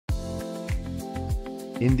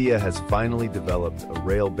India has finally developed a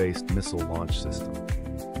rail-based missile launch system.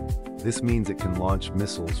 This means it can launch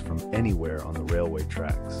missiles from anywhere on the railway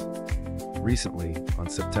tracks. Recently, on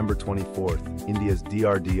September 24th, India's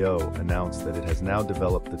DRDO announced that it has now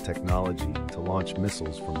developed the technology to launch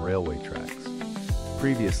missiles from railway tracks.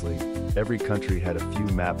 Previously, every country had a few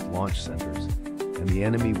mapped launch centers, and the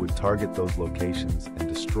enemy would target those locations and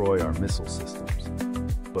destroy our missile systems.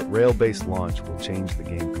 But rail-based launch will change the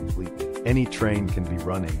game completely. Any train can be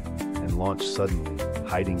running and launch suddenly,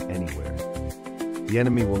 hiding anywhere. The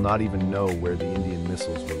enemy will not even know where the Indian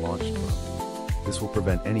missiles were launched from. This will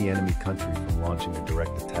prevent any enemy country from launching a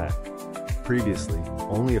direct attack. Previously,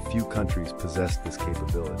 only a few countries possessed this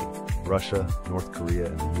capability: Russia, North Korea,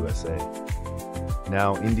 and the USA.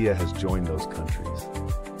 Now, India has joined those countries.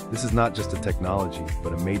 This is not just a technology,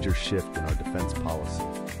 but a major shift in our defense policy.